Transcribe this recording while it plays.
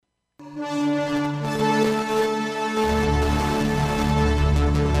Welcome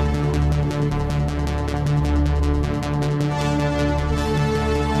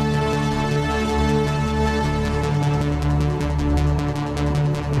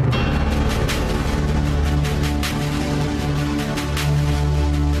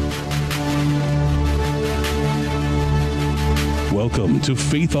to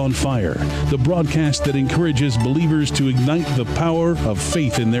Faith on Fire, the broadcast that encourages believers to ignite the power of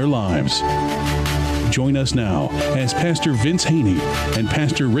faith in their lives. Join us now as Pastor Vince Haynie and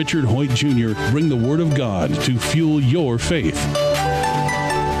Pastor Richard Hoyt Jr. bring the Word of God to fuel your faith.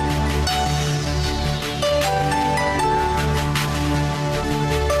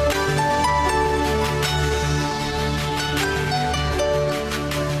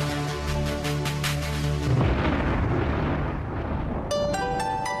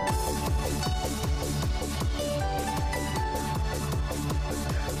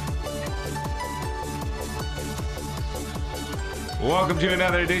 Welcome to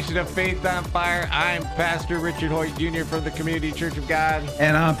another edition of Faith on Fire. I'm Pastor Richard Hoyt Jr. from the Community Church of God.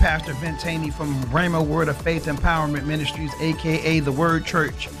 And I'm Pastor Vince Haynie from Rhema Word of Faith Empowerment Ministries, a.k.a. The Word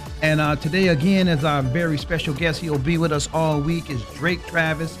Church. And today, again, is our very special guest. He'll be with us all week, is Drake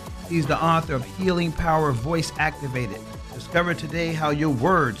Travis. He's the author of Healing Power Voice Activated. Discover today how your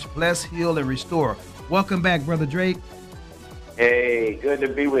words bless, heal, and restore. Welcome back, Brother Drake. Hey, good to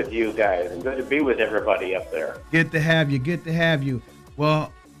be with you guys, and good to be with everybody up there. Good to have you. Good to have you.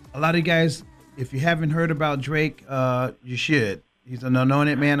 Well, a lot of you guys, if you haven't heard about Drake, you should. He's an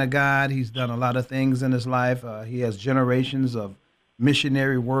anointed man of God. He's done a lot of things in his life. He has generations of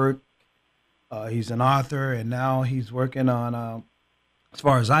missionary work. He's an author, and now he's working on, as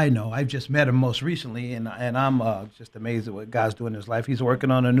far as I know, I've just met him most recently, and I'm just amazed at what God's doing in his life. He's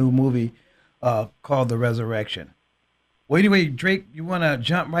working on a new movie called The Resurrection. Well, anyway, Drake, you want to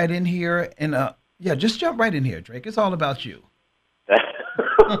jump right in here? And just jump right in here, Drake. It's all about you.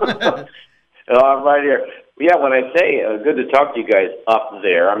 I'm right here. Yeah, when I say good to talk to you guys up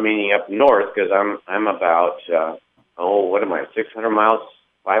there, I'm meaning up north because I'm about, 600 miles,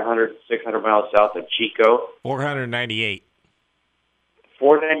 500, 600 miles south of Chico. 498.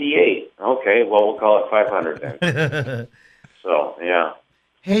 498. Okay, well, we'll call it 500 then. So, yeah.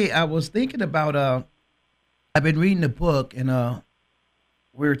 Hey, I was thinking about... I've been reading the book, and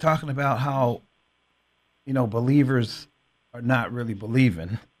we were talking about how, believers are not really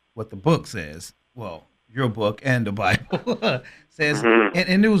believing what the book says. Well, your book and the Bible says,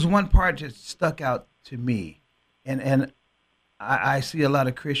 and there was one part that stuck out to me, and I see a lot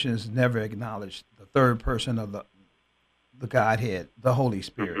of Christians never acknowledge the third person of the Godhead, the Holy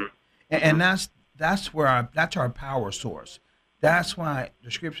Spirit, and that's our power source. That's why the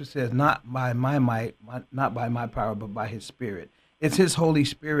scripture says, not by my might, not by my power, but by his Spirit. It's his Holy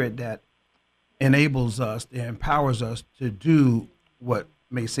Spirit that enables us, that empowers us to do what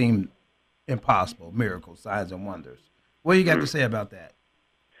may seem impossible, miracles, signs, and wonders. What do you got to say about that?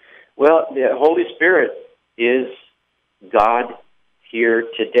 Well, the Holy Spirit is God here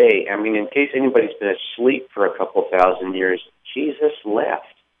today. I mean, in case anybody's been asleep for a couple thousand years, Jesus left.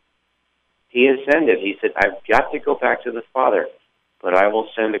 He ascended. He said, I've got to go back to the Father, but I will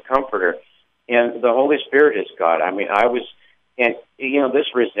send a comforter. And the Holy Spirit is God. I mean,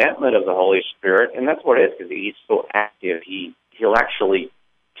 this resentment of the Holy Spirit, and that's what it is, because he's so active, he'll actually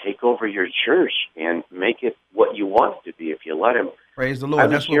take over your church and make it what you want it to be if you let him. Praise the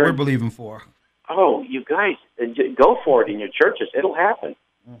Lord. That's what we're believing for. Oh, you guys, go for it in your churches. It'll happen.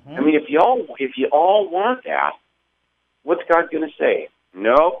 Mm-hmm. I mean, if you all want that, what's God going to say?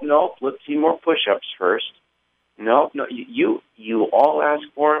 No, let's see more push-ups first. No, you all ask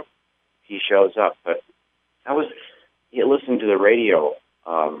for him, he shows up. But you listened to the radio,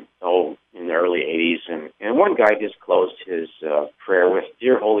 in the early 80s, and one guy just closed his prayer with,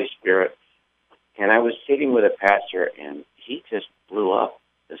 Dear Holy Spirit, and I was sitting with a pastor, and he just blew up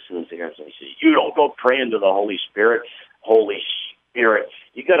as soon as the guy said, he says, you don't go praying to the Holy Spirit. Holy Spirit,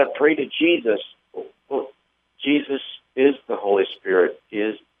 you got to pray to Jesus. Well, Jesus is the Holy Spirit,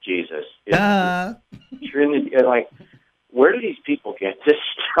 is Jesus. Trinity. Like, where do these people get this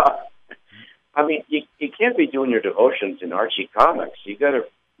stuff? I mean, you can't be doing your devotions in Archie comics. You got to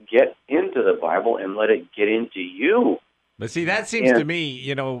get into the Bible and let it get into you. But see, that seems to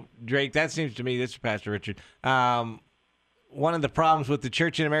me, Drake, this is Pastor Richard, one of the problems with the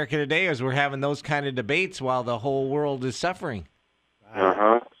church in America today is we're having those kind of debates while the whole world is suffering.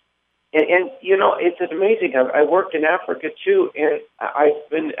 Uh-huh. And it's amazing. I worked in Africa, too, and I've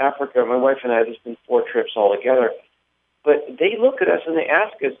been to Africa. My wife and I, there's been 4 trips all together. But they look at us and they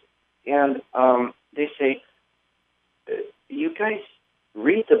ask us, and they say, you guys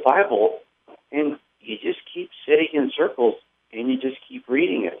read the Bible, and you just keep sitting in circles, and you just keep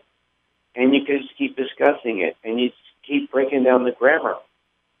reading it, and you just keep discussing it, and you just keep breaking down the grammar.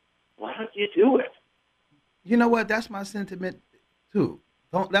 Why don't you do it? You know what? That's my sentiment too.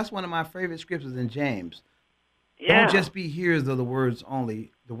 That's one of my favorite scriptures in James. Yeah. Don't just be hearers of the word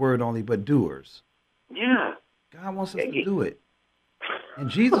only, but doers. Yeah. God wants us to do it. And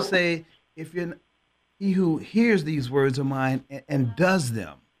Jesus said, he who hears these words of mine and does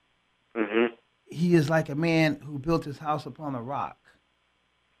them, he is like a man who built his house upon a rock.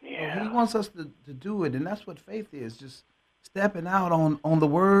 Yeah. So he wants us to do it, and that's what faith is, just stepping out on the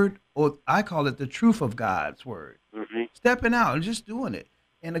word, or I call it the truth of God's word. Stepping out and just doing it.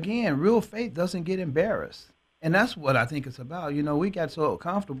 And again, real faith doesn't get embarrassed. And that's what I think it's about. You know, we got so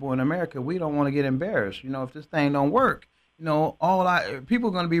comfortable in America, we don't want to get embarrassed. You know, if this thing don't work, you know, people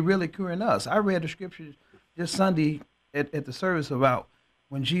are going to be ridiculing us. I read the scripture this Sunday at the service about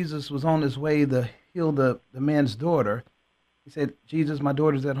when Jesus was on his way to heal the man's daughter. He said, Jesus, my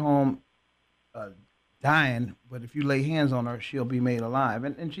daughter's at home dying, but if you lay hands on her, she'll be made alive.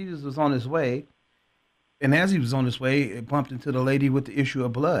 And Jesus was on his way. And as he was on his way, it bumped into the lady with the issue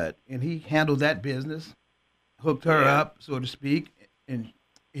of blood. And he handled that business, hooked her up, so to speak. And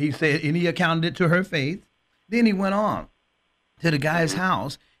he said, and he accounted it to her faith. Then he went on to the guy's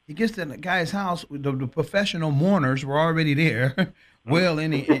house. He gets to the guy's house. The professional mourners were already there,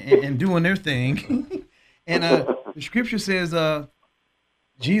 wailing and doing their thing. And the scripture says,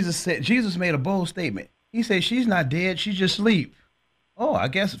 Jesus made a bold statement. He said, she's not dead, she's just asleep. Oh, I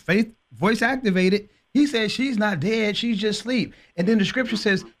guess faith, voice activated. He said, she's not dead, she's just asleep. And then the scripture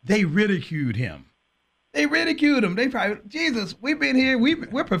says they ridiculed him. They ridiculed him. They probably, Jesus, we've been here.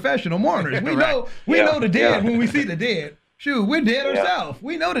 We're professional mourners. We know the dead when we see the dead. Shoot, we're dead ourselves.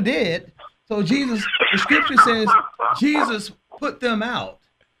 We know the dead. So Jesus, the scripture says, Jesus put them out.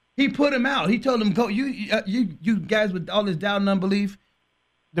 He put them out. He told them, go, you guys with all this doubt and unbelief,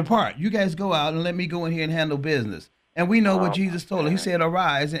 depart. You guys go out and let me go in here and handle business. And we know what Jesus told her. He said,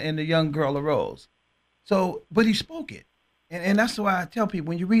 arise, and the young girl arose. So, but he spoke it. And that's why I tell people,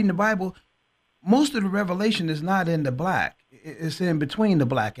 when you're reading the Bible, most of the revelation is not in the black. It's in between the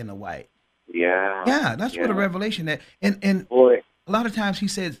black and the white. Yeah. Yeah, that's where the revelation is. And Boy. A lot of times he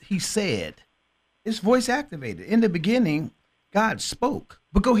said, it's voice activated. In the beginning, God spoke.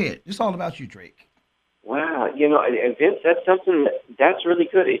 But go ahead. It's all about you, Drake. Wow. You know, and Vince, that's something that's really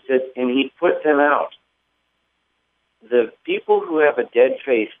good. He said, and he put them out. The people who have a dead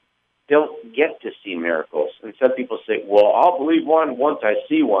faith don't get to see miracles. And some people say, well, I'll believe one once I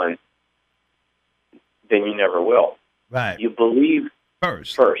see one. Then you never will. Right. You believe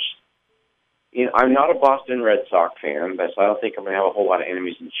first. You know, I'm not a Boston Red Sox fan, so I don't think I'm going to have a whole lot of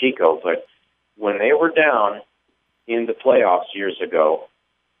enemies in Chico, but when they were down in the playoffs years ago,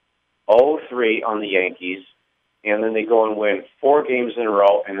 0-3 on the Yankees, and then they go and win 4 games in a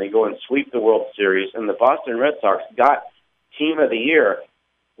row, and they go and sweep the World Series, and the Boston Red Sox got Team of the Year.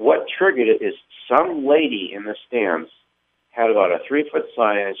 What triggered it is some lady in the stands had about a 3-foot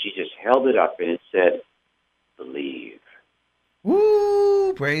sign, and she just held it up, and it said, believe.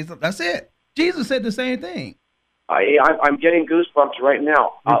 Woo! Praise the, that's it. Jesus said the same thing. I'm getting goosebumps right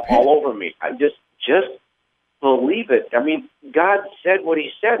now, all over me. I just believe it. I mean, God said what he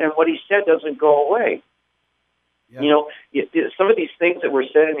said, and what he said doesn't go away. Yep. You know, some of these things that were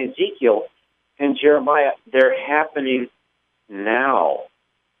said in Ezekiel and Jeremiah, they're happening now.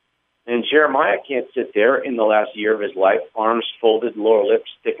 And Jeremiah can't sit there in the last year of his life, arms folded, lower lip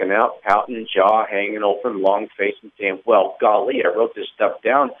sticking out, pouting, jaw hanging open, long face, and saying, well, golly, I wrote this stuff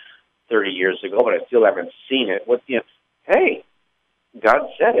down 30 years ago, but I still haven't seen it. Hey, God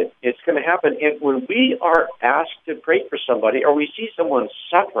said it. It's going to happen. And when we are asked to pray for somebody, or we see someone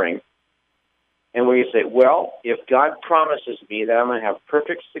suffering, and we say, well, if God promises me that I'm going to have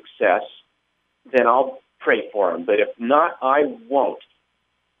perfect success, then I'll pray for him. But if not, I won't.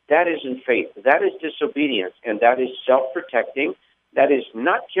 That isn't faith. That is disobedience, and that is self-protecting. That is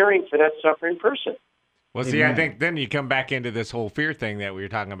not caring for that suffering person. Well, see, I think then you come back into this whole fear thing that we were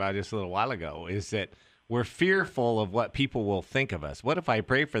talking about just a little while ago, is that we're fearful of what people will think of us. What if I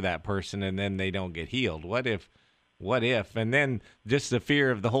pray for that person and then they don't get healed? What if? And then just the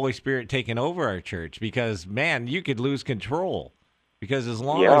fear of the Holy Spirit taking over our church, because, man, you could lose control. Because as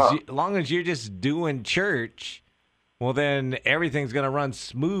long as you're just doing church, well, then everything's going to run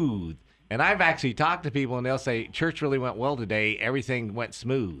smooth. And I've actually talked to people, and they'll say, church really went well today. Everything went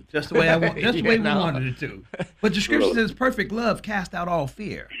smooth. Just the way I want. Just the way we wanted it to. But the scripture says perfect love cast out all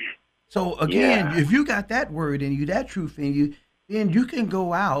fear. So, again, if you got that word in you, that truth in you, then you can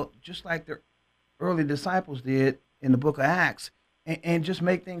go out, just like the early disciples did in the book of Acts. and just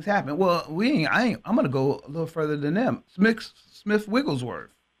make things happen. Well, I'm going to go a little further than them. Smith Wigglesworth.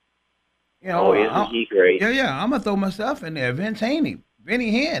 You know, isn't he great? Yeah. I'm going to throw myself in there. Vince Haynie,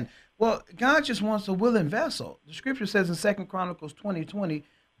 Benny Hinn. Well, God just wants a willing vessel. The scripture says in 2 Chronicles 20:20,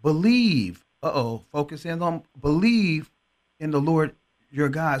 believe. Focus in on believe in the Lord your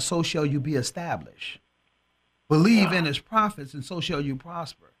God, so shall you be established. Believe in his prophets, and so shall you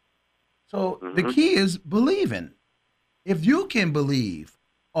prosper. So the key is believing. If you can believe,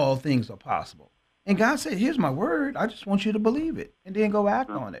 all things are possible. And God said, here's my word. I just want you to believe it and then go act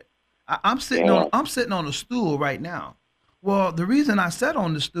on it. I'm sitting on a stool right now. Well, the reason I sat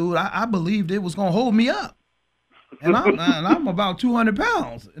on the stool, I believed it was going to hold me up. And I'm about 200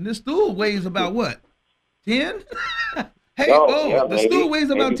 pounds. And this stool weighs about what? 10? The stool weighs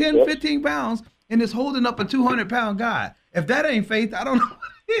about 10, 15 pounds. And it's holding up a 200-pound guy. If that ain't faith, I don't know what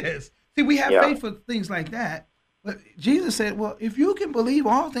it is. See, we have faith for things like that. But Jesus said, well, if you can believe,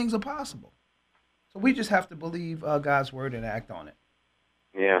 all things are possible. So we just have to believe God's word and act on it.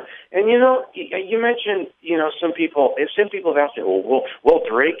 Yeah. And, you mentioned, some people have asked me, well,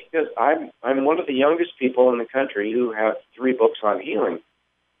 Drake, because I'm one of the youngest people in the country who have 3 books on healing.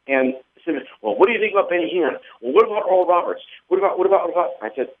 And said, well, what do you think about Benny Hinn? Well, what about Oral Roberts? What about? I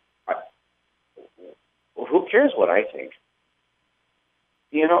said, well, who cares what I think?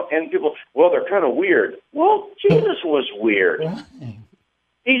 And people, well, they're kind of weird. Well, Jesus was weird.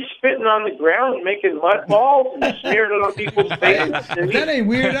 He's spitting on the ground, making mud balls, and smearing it on people's faces. If that ain't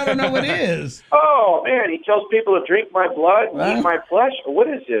weird, I don't know what is. Oh, man, he tells people to drink my blood and eat my flesh. What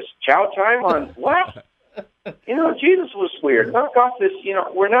is this, chow time on what? Jesus was weird. Knock off this,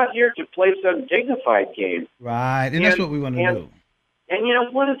 we're not here to play some dignified game. Right, and that's what we want to do.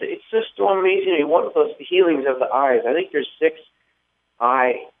 And what is it? It's just so amazing. One of those healings of the eyes, I think there's 6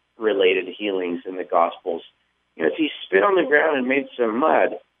 eye-related healings in the Gospels. He spit on the ground and made some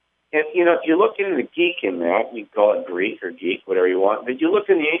mud. And, if you look in the geek in that, you call it Greek or geek, whatever you want, but you look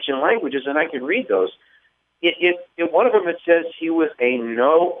in the ancient languages, and I could read those, in one of them it says he was a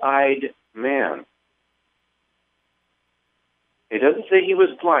no-eyed man. It doesn't say he was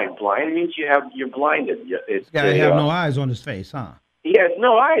blind. Blind means you're blinded. This guy have no eyes on his face, huh? He has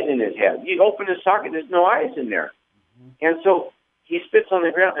no eyes in his head. You open his socket, there's no eyes in there. And so he spits on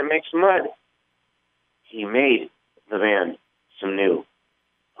the ground and makes mud. He made the man some new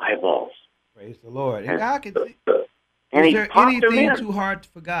eyeballs. Praise the Lord. And God can see. And is there anything too hard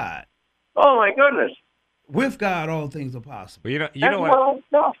for God? Oh, my goodness. With God, all things are possible. Well, you know what?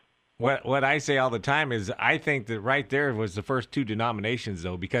 Stuff. What I say all the time is I think that right there was the first 2 denominations,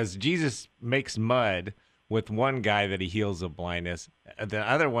 though, because Jesus makes mud with one guy that he heals of blindness. The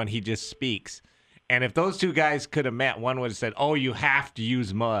other one, he just speaks. And if those 2 guys could have met, one would have said, oh, you have to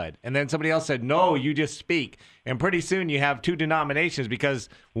use mud. And then somebody else said, no, you just speak. And pretty soon you have 2 denominations because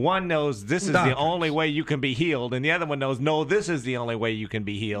one knows this is the only way you can be healed. And the other one knows, no, this is the only way you can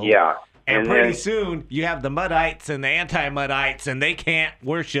be healed. Yeah. And pretty soon you have the Muddites and the anti-Muddites, and they can't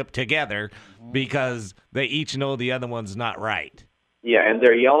worship together because they each know the other one's not right. Yeah, and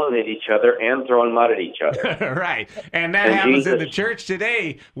they're yelling at each other and throwing mud at each other. Right. And that happens in the church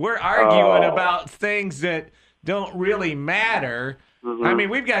today. We're arguing about things that don't really matter. Mm-hmm. I mean,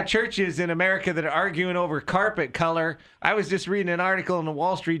 we've got churches in America that are arguing over carpet color. I was just reading an article in the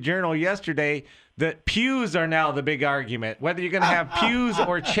Wall Street Journal yesterday that pews are now the big argument, whether you're going to have pews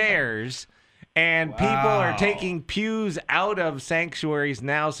or chairs. And people are taking pews out of sanctuaries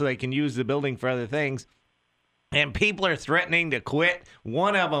now so they can use the building for other things. And people are threatening to quit.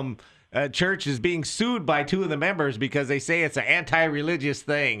 One of them, church, is being sued by 2 of the members because they say it's an anti-religious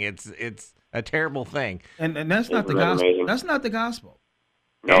thing. It's a terrible thing. And that's not the gospel. Amazing. That's not the gospel.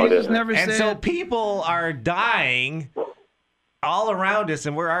 No, Jesus never said. And so people are dying all around us,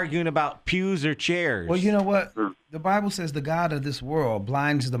 and we're arguing about pews or chairs. Well, you know what? The Bible says the God of this world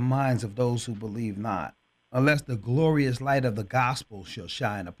blinds the minds of those who believe not, unless the glorious light of the gospel shall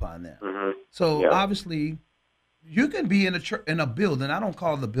shine upon them. Mm-hmm. So obviously, you can be in a church, in a building. I don't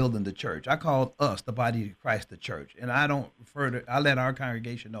call the building the church. I call us, the body of Christ, the church. And I don't refer to, I let our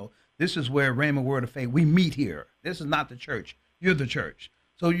congregation know, this is where Rhema Word of Faith, we meet here. This is not the church. You're the church.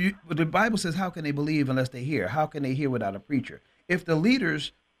 So but the Bible says, how can they believe unless they hear? How can they hear without a preacher? If the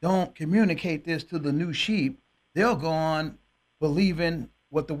leaders don't communicate this to the new sheep, they'll go on believing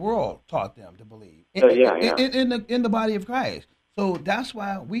what the world taught them to believe in the body of Christ. So that's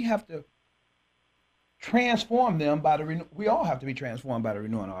why we have to transform them by we all have to be transformed by the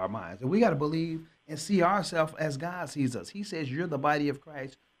renewing of our minds. And we got to believe and see ourselves as God sees us. He says, you're the body of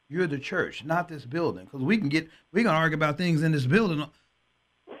Christ. You're the church, not this building. Because we're going to argue about things in this building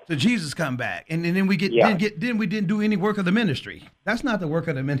So Jesus come back, and then we then we didn't do any work of the ministry. That's not the work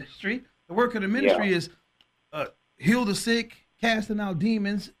of the ministry. The work of the ministry is heal the sick, casting out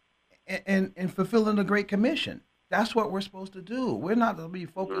demons, and fulfilling the Great Commission. That's what we're supposed to do. We're not to be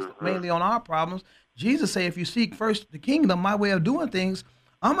focused mainly on our problems. Jesus said, if you seek first the kingdom, my way of doing things,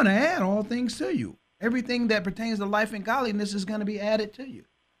 I'm going to add all things to you. Everything that pertains to life and godliness is going to be added to you.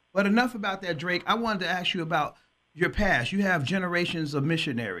 But enough about that, Drake. I wanted to ask you about your past. You have generations of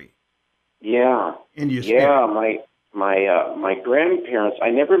missionary. Yeah. In your spirit. Yeah, my grandparents, I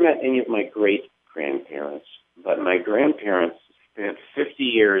never met any of my great-grandparents, but my grandparents spent 50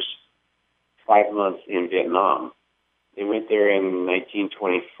 years, 5 months in Vietnam. They went there in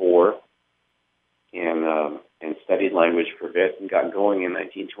 1924 and studied language for a bit and got going in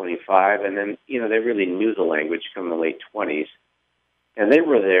 1925. And then, they really knew the language come in the late 20s. And they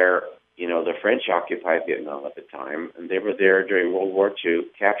were there, the French occupied Vietnam at the time, and they were there during World War II,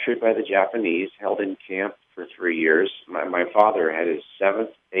 captured by the Japanese, held in camp for 3 years. My father had his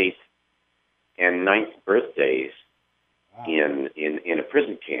 7th, 8th, and 9th birthdays in a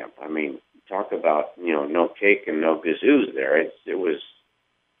prison camp. I mean, talk about, no cake and no gazoos there. It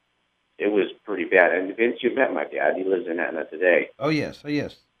was pretty bad. And Vince, you met my dad. He lives in Atlanta today. Oh, yes.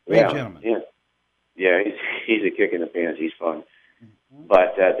 Great gentleman. Yeah, he's a kick in the pants. He's fun.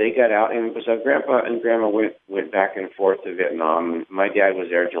 But they got out, and so Grandpa and Grandma went back and forth to Vietnam. My dad was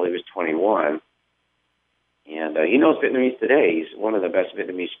there until he was 21. And he knows Vietnamese today. He's one of the best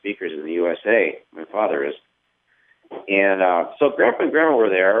Vietnamese speakers in the USA. My father is. And so Grandpa and Grandma were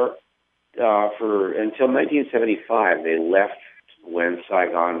there until 1975. They left when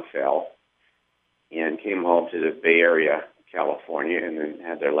Saigon fell and came home to the Bay Area, California, and then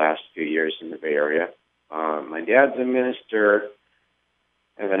had their last few years in the Bay Area. My dad's a minister.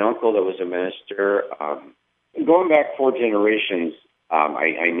 I have an uncle that was a minister. Going back 4 generations,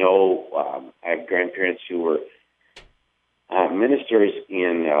 I know I have grandparents who were ministers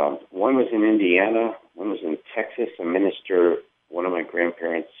in, one was in Indiana, one was in Texas, a minister. One of my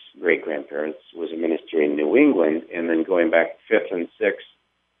great-grandparents, was a minister in New England, and then going back 5th and 6th,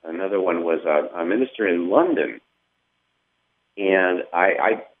 another one was a minister in London. And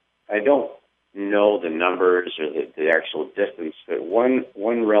I don't know the numbers or the actual distance, but one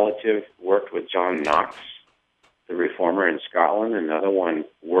relative worked with John Knox, the reformer in Scotland. Another one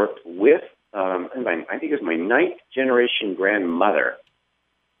worked with, I think it was my 9th generation grandmother,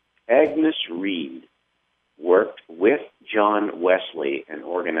 Agnes Reed, worked with John Wesley and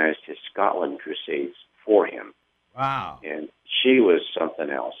organized his Scotland crusades for him. Wow. And she was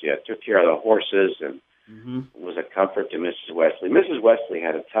something else. Yeah, took care of the horses and was a comfort to Mrs. Wesley. Mrs. Wesley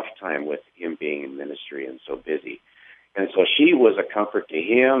had a tough time with him being in ministry and so busy. And so she was a comfort to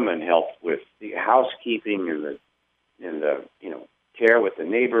him and helped with the housekeeping and the care with the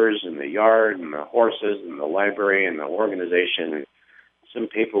neighbors and the yard and the horses and the library and the organization and some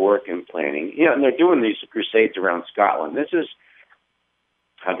paperwork and planning. And they're doing these crusades around Scotland. This is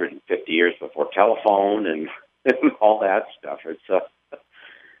 150 years before telephone and all that stuff. It's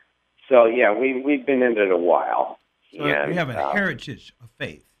so yeah, we've been in it a while. So you have a heritage of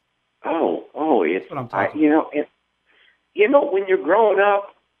faith. It's what I'm talking about. When you're growing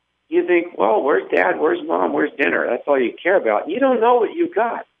up, you think, well, where's Dad? Where's Mom? Where's dinner? That's all you care about. You don't know what you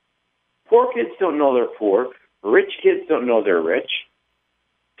got. Poor kids don't know they're poor. Rich kids don't know they're rich.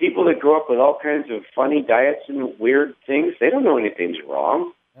 People that grow up with all kinds of funny diets and weird things, they don't know anything's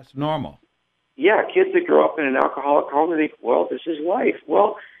wrong. That's normal. Yeah, kids that grow up in an alcoholic home, they think, well, this is life.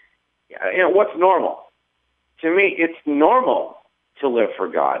 Well, what's normal? To me, it's normal to live for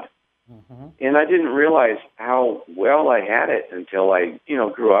God. Mm-hmm. And I didn't realize how well I had it until I,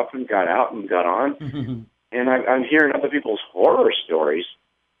 grew up and got out and got on. Mm-hmm. And I'm hearing other people's horror stories.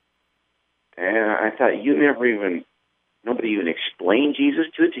 And I thought, nobody even explained Jesus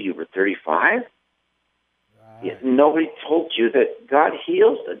to you till you were 35? Right. Nobody told you that God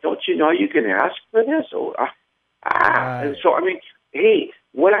heals. Don't you know you can ask for this? Right. And so, hey,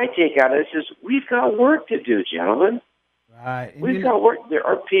 what I take out of this is we've got work to do, gentlemen. Right. And we've got work. There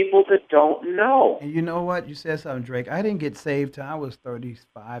are people that don't know. And you know what? You said something, Drake. I didn't get saved till I was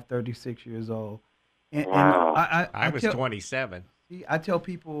 35, 36 years old. Wow. And I was 27. See, I tell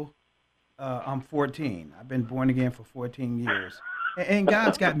people I'm 14. I've been born again for 14 years. And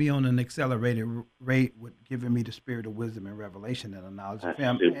God's got me on an accelerated rate with giving me the spirit of wisdom and revelation and the knowledge of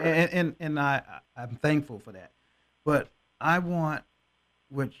Him. And I'm thankful for that. But I want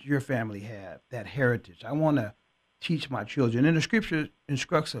what your family had, that heritage. I want to teach my children. And the scripture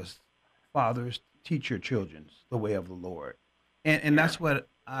instructs us, fathers, teach your children the way of the Lord. And that's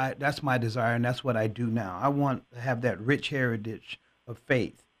that's my desire, and that's what I do now. I want to have that rich heritage of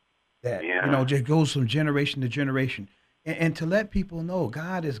faith that just goes from generation to generation, and to let people know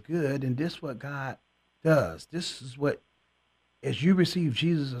God is good, and this is what God does. This is what, as you receive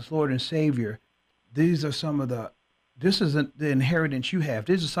Jesus as Lord and Savior, these are some of the. This isn't the inheritance you have.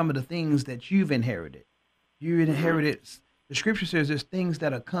 These are some of the things that you've inherited. You inherited. The Scripture says there's things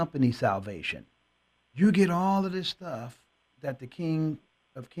that accompany salvation. You get all of this stuff that the King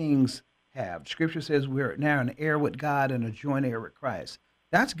of Kings have. Scripture says we're now an heir with God and a joint heir with Christ.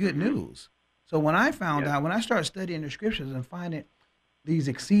 That's good news. So when I found out, when I started studying the Scriptures and finding these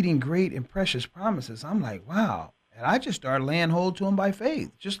exceeding great and precious promises, I'm like, wow. And I just started laying hold to them by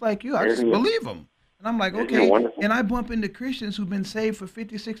faith, just like you. I just believe them. And I'm like, okay. And I bump into Christians who've been saved for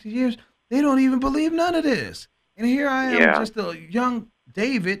 50, 60 years. They don't even believe none of this. And here I am, just a young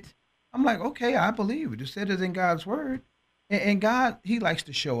David. I'm like, okay, I believe it. It said it in God's word. And God, he likes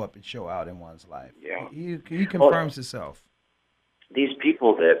to show up and show out in one's life. Yeah. He confirms himself. These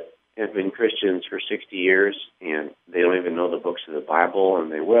people that have been Christians for 60 years and they don't even know the books of the Bible,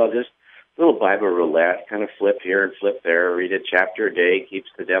 and just little Bible roulette, kind of flip here and flip there, read a chapter a day, keeps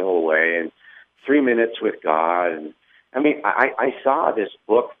the devil away, and 3 minutes with God. And I mean, I saw this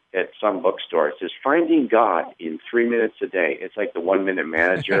book at some bookstore. It says Finding God in 3 minutes a day. It's like the 1 minute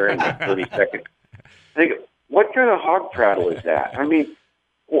manager and the 30 second. I think, what kind of hog prattle is that? I mean,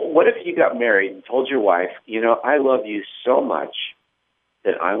 what if you got married and told your wife, I love you so much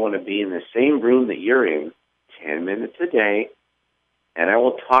that I want to be in the same room that you're in 10 minutes a day, and I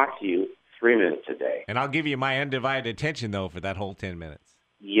will talk to you 3 minutes a day. And I'll give you my undivided attention, though, for that whole 10 minutes.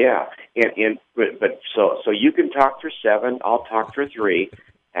 Yeah, but so you can talk for 7, I'll talk for 3.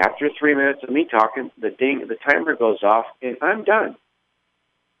 After 3 minutes of me talking, the timer goes off, and I'm done.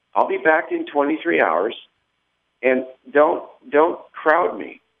 I'll be back in 23 hours, and don't crowd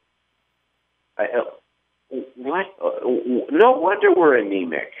me. What? No wonder we're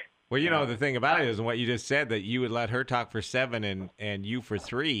anemic. Well, the thing about it is, and what you just said, that you would let her talk for 7 and you for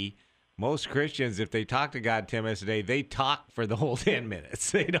 3. Most Christians, if they talk to God 10 minutes a day, they talk for the whole 10 minutes.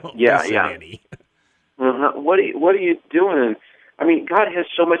 They don't listen any. What are you doing? I mean, God has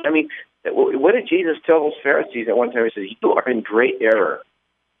so much. I mean, what did Jesus tell those Pharisees at one time? He said, you are in great error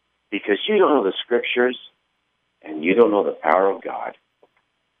because you don't know the Scriptures and you don't know the power of God.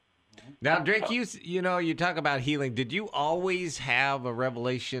 Now, Drake, you talk about healing. Did you always have a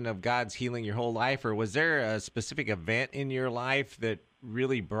revelation of God's healing your whole life, or was there a specific event in your life that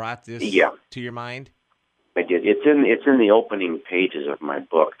really brought this to your mind? I did. It's in the opening pages of my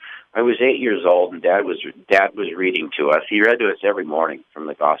book. I was 8 years old, and Dad was reading to us. He read to us every morning from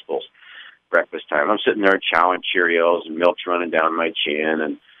the Gospels, breakfast time. I'm sitting there chowing Cheerios, and milk's running down my chin,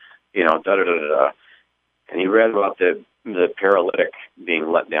 and da-da-da-da-da. And he read about the paralytic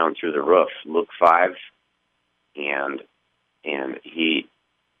being let down through the roof, Luke 5, and he,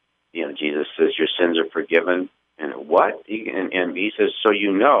 Jesus says, your sins are forgiven. And what? And he says, so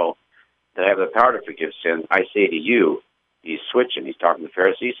that I have the power to forgive sins. I say to you, he's switching. He's talking to the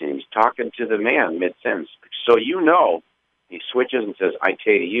Pharisees, and he's talking to the man mid-sentence. So he switches and says, I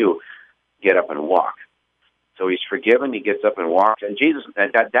say to you, get up and walk. So he's forgiven. He gets up and walks. And Jesus,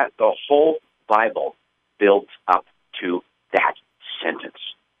 that the whole Bible builds up to that sentence.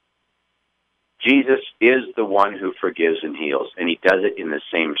 Jesus is the one who forgives and heals, and he does it in the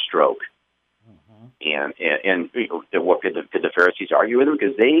same stroke. And what could the Pharisees argue with him?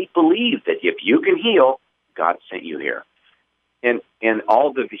 Because they believe that if you can heal, God sent you here. And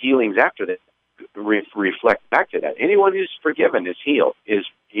all the healings after that reflect back to that. Anyone who's forgiven is healed. Is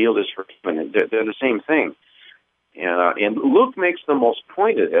forgiven. They're the same thing. And Luke makes the most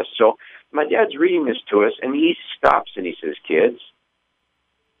point of this. So my dad's reading this to us, and he stops and he says, kids,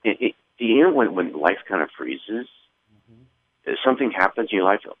 when life kind of freezes, something happens in your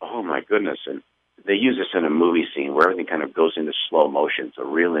life, oh my goodness, and they use this in a movie scene where everything kind of goes into slow motion. It's a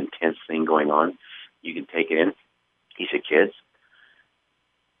real intense thing going on. You can take it in. He said, kids,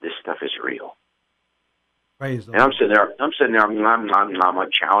 this stuff is real. Praise and I'm sitting there, I'm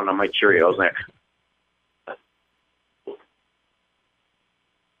chowing on my Cheerios,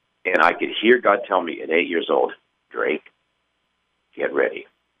 and I could hear God tell me at 8 years old, Drake, get ready.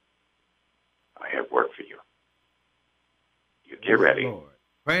 I have work for you. You get ready.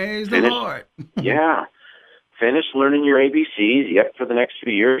 Praise the Lord. Yeah. Finish learning your ABCs. Yep, for the next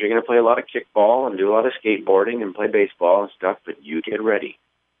few years, you're going to play a lot of kickball and do a lot of skateboarding and play baseball and stuff, but you get ready.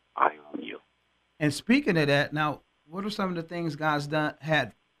 I own you. And speaking of that, now, what are some of the things God's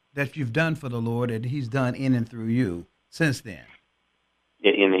that you've done for the Lord and he's done in and through you since then?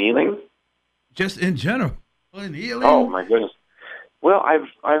 In healing? Just in general. In healing? Oh, my goodness. Well,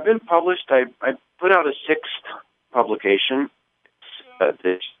 I've been published. I put out a 6th publication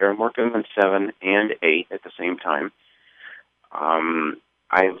this year. I'm working on 7 and 8 at the same time.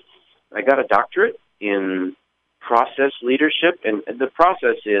 I got a doctorate in process leadership, and the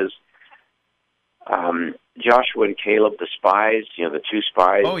process is Joshua and Caleb, the spies, the 2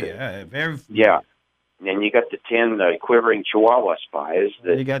 spies. Oh, yeah. Yeah. And then you got the 10 quivering Chihuahua spies.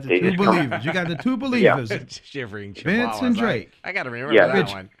 You got the 2 believers. You got the 2 believers. Shivering Chihuahuas. Vince and Drake. I got to remember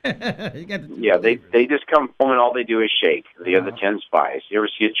that one. You got the 2 believers. They just come home and all they do is shake. The other 10 spies. You ever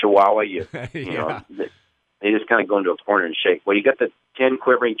see a Chihuahua? You Yeah. know, they just kind of go into a corner and shake. Well, you got the 10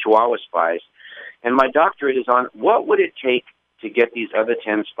 quivering Chihuahua spies. And my doctorate is on what would it take to get these other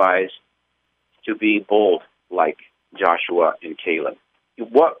 10 spies to be bold like Joshua and Caleb?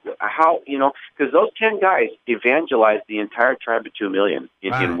 Because those 10 guys evangelized the entire tribe of 2 million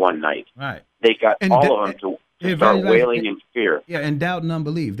in one night. Right. They got all of them to start wailing in fear. Yeah, and doubt and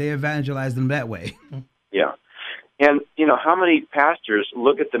unbelief. They evangelized them that way. Yeah. And, how many pastors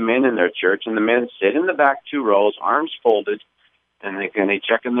look at the men in their church, and the men sit in the back 2 rows, arms folded, and they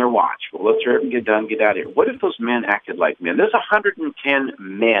check in their watch. Well, let's hurry up and get done, get out of here. What if those men acted like men? There's 110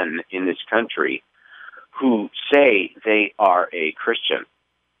 men in this country who say they are a Christian.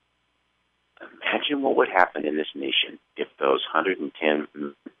 Imagine what would happen in this nation if those 110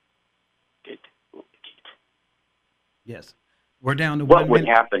 men did what we did. Yes. We're down to what 1 would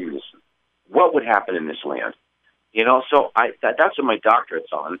minute. happen What would happen in this land? So that's what my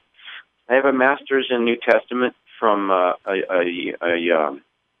doctorate's on. I have a master's in New Testament from a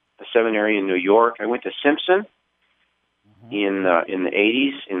seminary in New York. I went to Simpson in the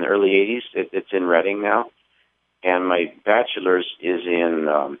 80s, in the early 80s. It's in Reading now. And my bachelor's is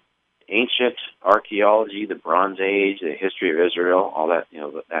in ancient archaeology, the Bronze Age, the history of Israel, all that,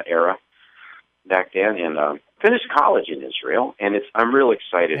 that era back then. And finished college in Israel, and I'm real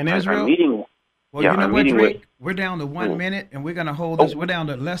excited. In Israel? I'm meeting. Well, yeah, you know I'm what, meeting Drake? with. We're down to 1 minute, and we're going to hold this. We're down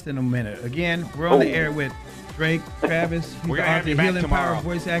to less than a minute. Again, we're on the air with Drake Travis. He's We're the gonna have author you of back Healing tomorrow. Power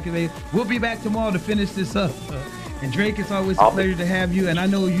Voice Activated. We'll be back tomorrow to finish this up. And Drake, it's always a pleasure to have you. And I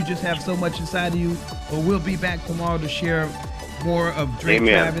know you just have so much inside of you, but we'll be back tomorrow to share more of Drake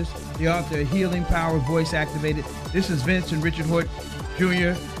Amen. Travis, the author of Healing Power Voice Activated. This is Vince and Richard Hoyt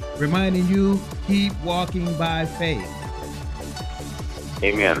Jr. reminding you, keep walking by faith.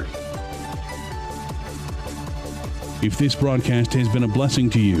 Amen. If this broadcast has been a blessing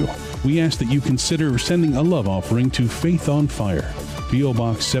to you, we ask that you consider sending a love offering to Faith on Fire, P.O.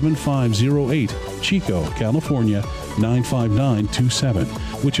 Box 7508, Chico, California, 95927,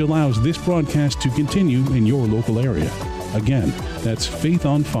 which allows this broadcast to continue in your local area. Again, that's Faith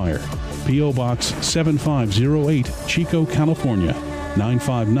on Fire, P.O. Box 7508, Chico, California,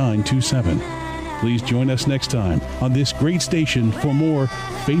 95927. Please join us next time on this great station for more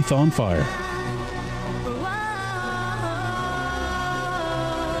Faith on Fire.